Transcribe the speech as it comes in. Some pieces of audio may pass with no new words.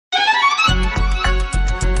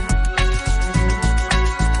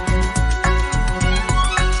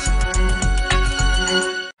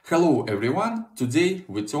Hello everyone, today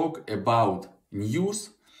we talk about news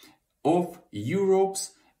of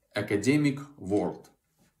Europe's academic world.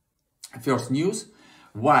 First news,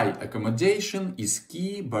 why accommodation is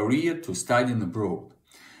key barrier to studying abroad.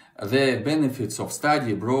 The benefits of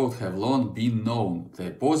study abroad have long been known.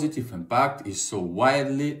 The positive impact is so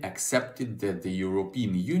widely accepted that the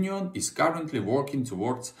European Union is currently working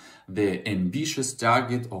towards the ambitious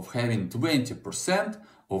target of having 20%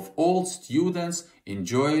 of all students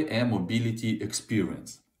enjoy a mobility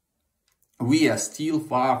experience. We are still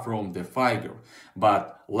far from the figure,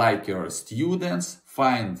 but like our students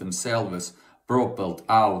find themselves propelled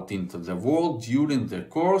out into the world during the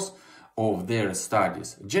course of their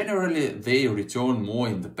studies. Generally, they return more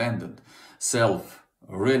independent,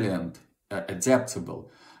 self-reliant, adaptable,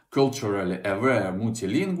 culturally aware,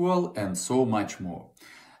 multilingual, and so much more.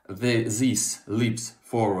 These leaps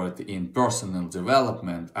forward in personal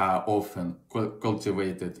development are often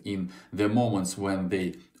cultivated in the moments when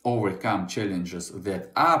they overcome challenges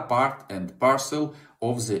that are part and parcel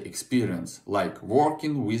of the experience, like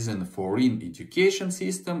working within a foreign education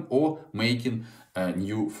system or making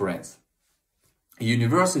new friends.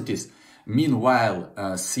 Universities,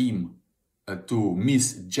 meanwhile, seem to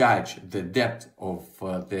misjudge the depth of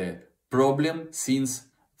the problem, since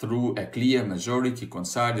through a clear majority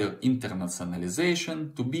consider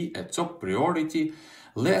internationalization to be a top priority,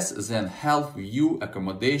 less than half view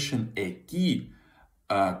accommodation a key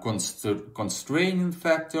constraining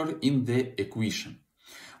factor in the equation.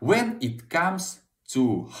 When it comes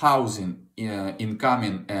to housing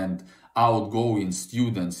incoming and outgoing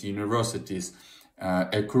students, universities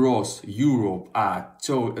across Europe are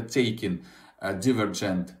taking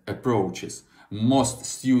divergent approaches. Most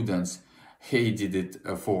students headed it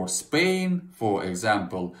for Spain, for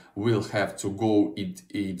example, will have to go it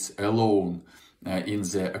alone in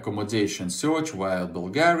the accommodation search, while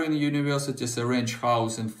Bulgarian universities arrange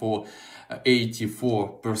housing for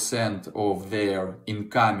 84% of their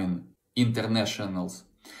incoming internationals.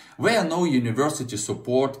 Where no university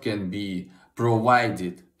support can be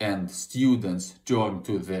provided and students turn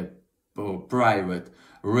to the private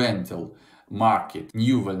rental market,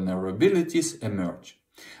 new vulnerabilities emerge.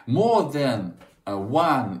 More than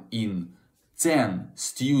 1 in 10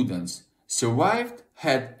 students survived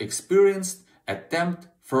had experienced attempt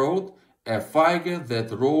fraud, a figure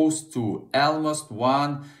that rose to almost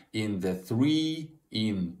 1 in 3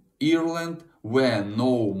 in Ireland, where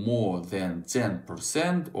no more than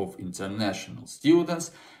 10% of international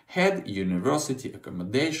students had university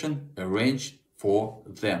accommodation arranged for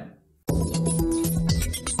them.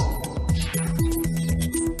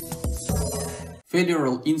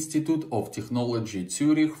 Federal Institute of Technology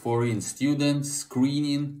Zurich foreign student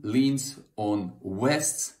screening leans on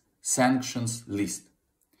West's sanctions list.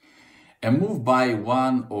 A move by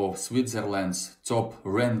one of Switzerland's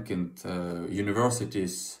top-ranked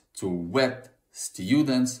universities to vet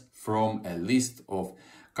students from a list of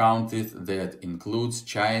countries that includes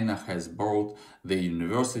China has brought the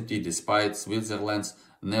university, despite Switzerland's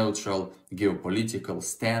neutral geopolitical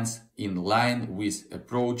stance, in line with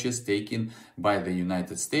approaches taken by the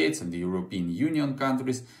United States and the European Union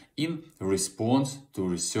countries in response to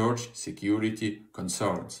research security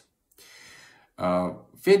concerns.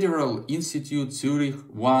 Federal Institute Zurich,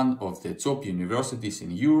 one of the top universities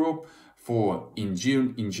in Europe for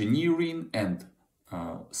engineering and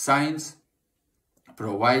science,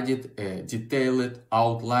 provided a detailed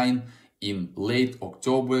outline in late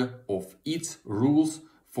October of its rules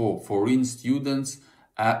for foreign students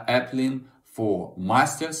applying for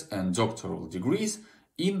master's and doctoral degrees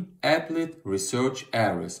in applied research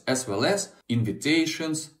areas, as well as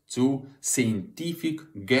invitations to scientific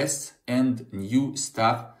guests and new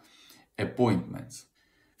staff appointments.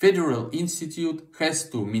 Federal Institute has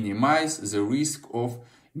to minimize the risk of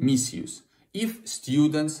misuse. If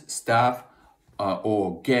students, staff,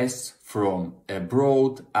 or guests from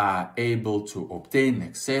abroad are able to obtain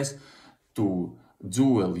access to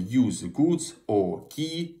dual-use goods or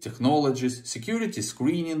key technologies, security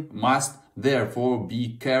screening must therefore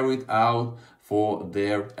be carried out for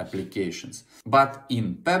their applications. But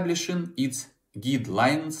in publishing its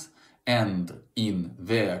guidelines and in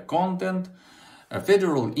their content, a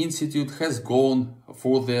Federal Institute has gone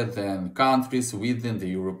further than countries within the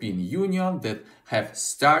European Union that have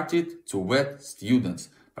started to vet students,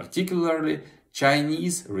 particularly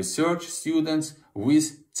Chinese research students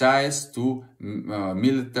with ties to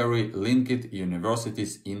military-linked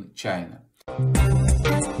universities in China.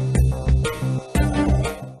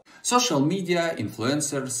 Social media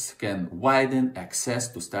influencers can widen access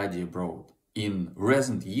to study abroad. In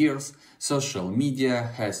recent years, social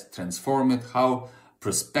media has transformed how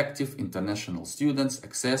prospective international students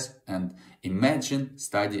access and imagine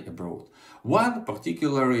study abroad. One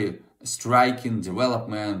particularly striking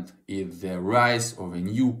development is the rise of a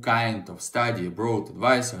new kind of study abroad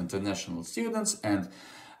advisor international students and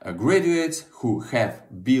graduates who have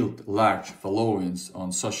built large followings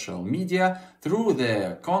on social media through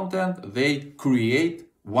the content they create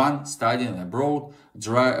when studying abroad,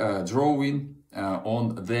 drawing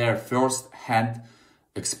on their first-hand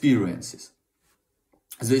experiences.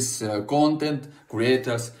 These content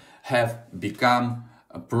creators have become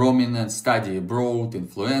prominent study abroad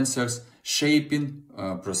influencers, shaping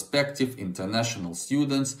prospective international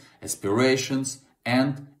students' aspirations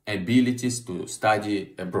and abilities to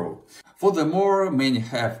study abroad. Furthermore, many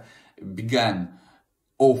have begun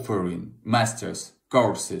offering master's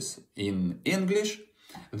courses in English.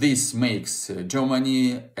 This makes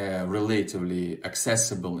Germany a relatively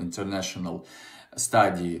accessible international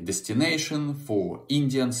study destination for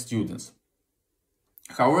Indian students.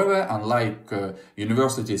 However, unlike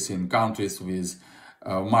universities in countries with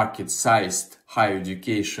market-sized higher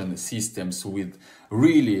education systems with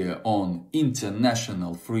really on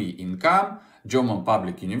international free income, German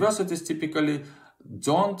public universities typically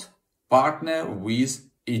don't partner with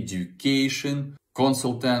education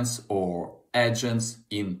consultants or agents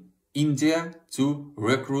in India to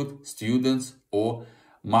recruit students or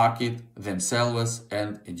market themselves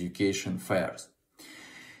and education fairs.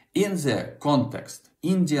 In the context,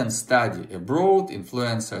 Indian study abroad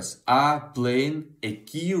influencers are playing a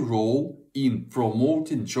key role in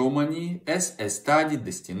promoting Germany as a study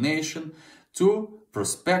destination to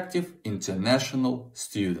prospective international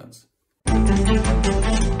students.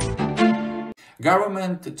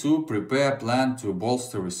 Government to prepare plan to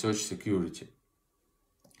bolster research security.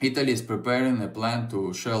 Italy is preparing a plan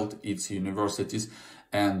to shield its universities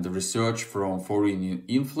and research from foreign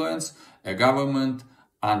influence. A government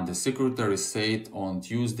Undersecretary said on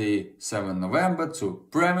Tuesday, 7 November, to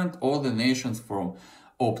prevent other nations from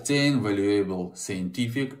obtaining valuable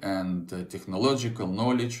scientific and technological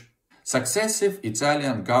knowledge. Successive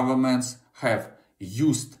Italian governments have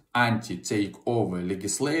used anti-takeover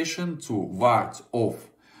legislation to ward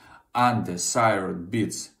off undesired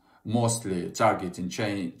bids, mostly targeting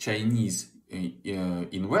Chinese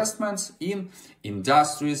investments in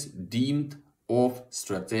industries deemed of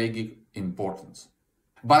strategic importance.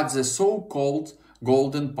 But the so-called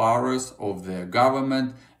golden powers of the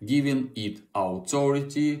government, giving it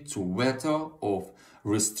authority to veto or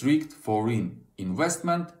restrict foreign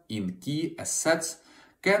investment in key assets,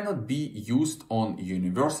 cannot be used on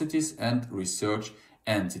universities and research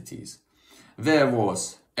entities. There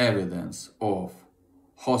was evidence of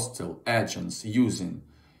hostile agents using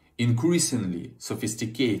increasingly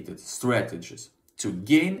sophisticated strategies to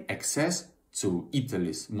gain access to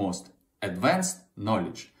Italy's most advanced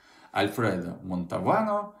knowledge. Alfredo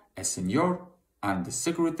Montavano, a senior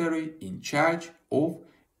undersecretary in charge of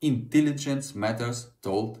intelligence matters,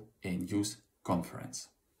 told a news conference.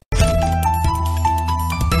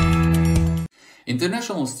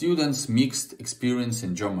 International students' mixed experience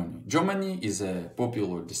in Germany. Germany is a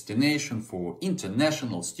popular destination for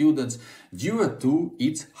international students due to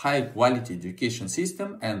its high-quality education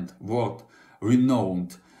system and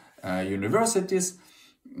world-renowned universities.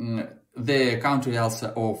 The country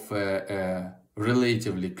also offers a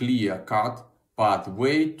relatively clear-cut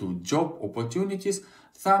pathway to job opportunities,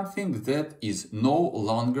 something that is no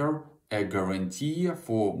longer a guarantee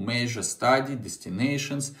for major study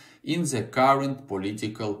destinations in the current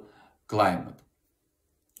political climate.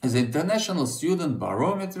 The International Student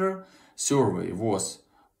Barometer survey was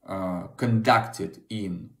conducted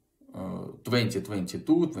in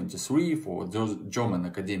 2022-23 for the German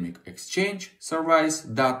Academic Exchange Service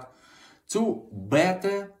that to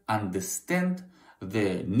better understand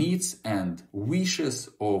the needs and wishes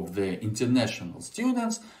of the international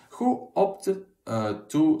students who opted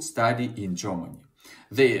to study in Germany.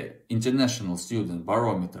 The International Student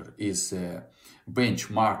Barometer is a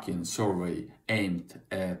benchmarking survey aimed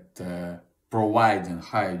at providing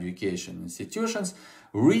higher education institutions,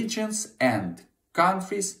 regions and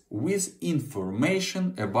countries with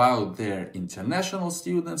information about their international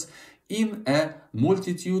students in a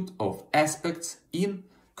multitude of aspects in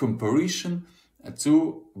comparison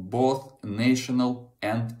to both national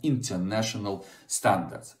and international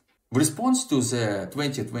standards. In response to the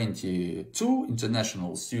 2022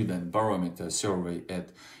 International Student Barometer survey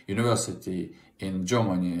at university in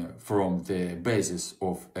Germany from the basis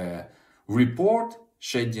of a report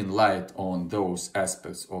shedding light on those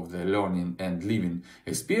aspects of the learning and living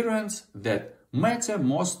experience that matter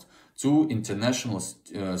most to international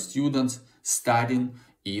students studying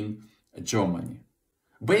in Germany.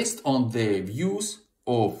 Based on the views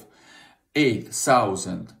of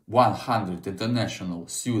 8,100 international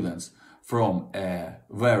students from a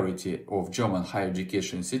variety of German higher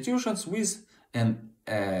education institutions with an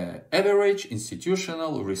average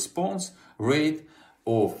institutional response rate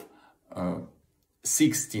of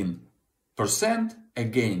 16%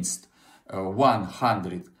 against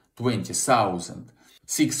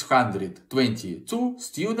 120,622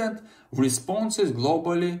 student responses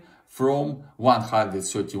globally from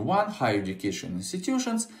 131 higher education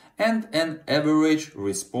institutions and an average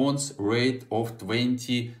response rate of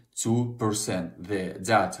 22%. The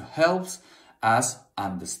data helps us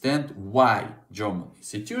understand why German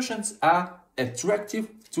institutions are attractive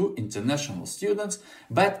to international students,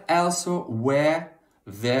 but also where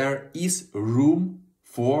there is room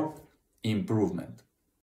for improvement.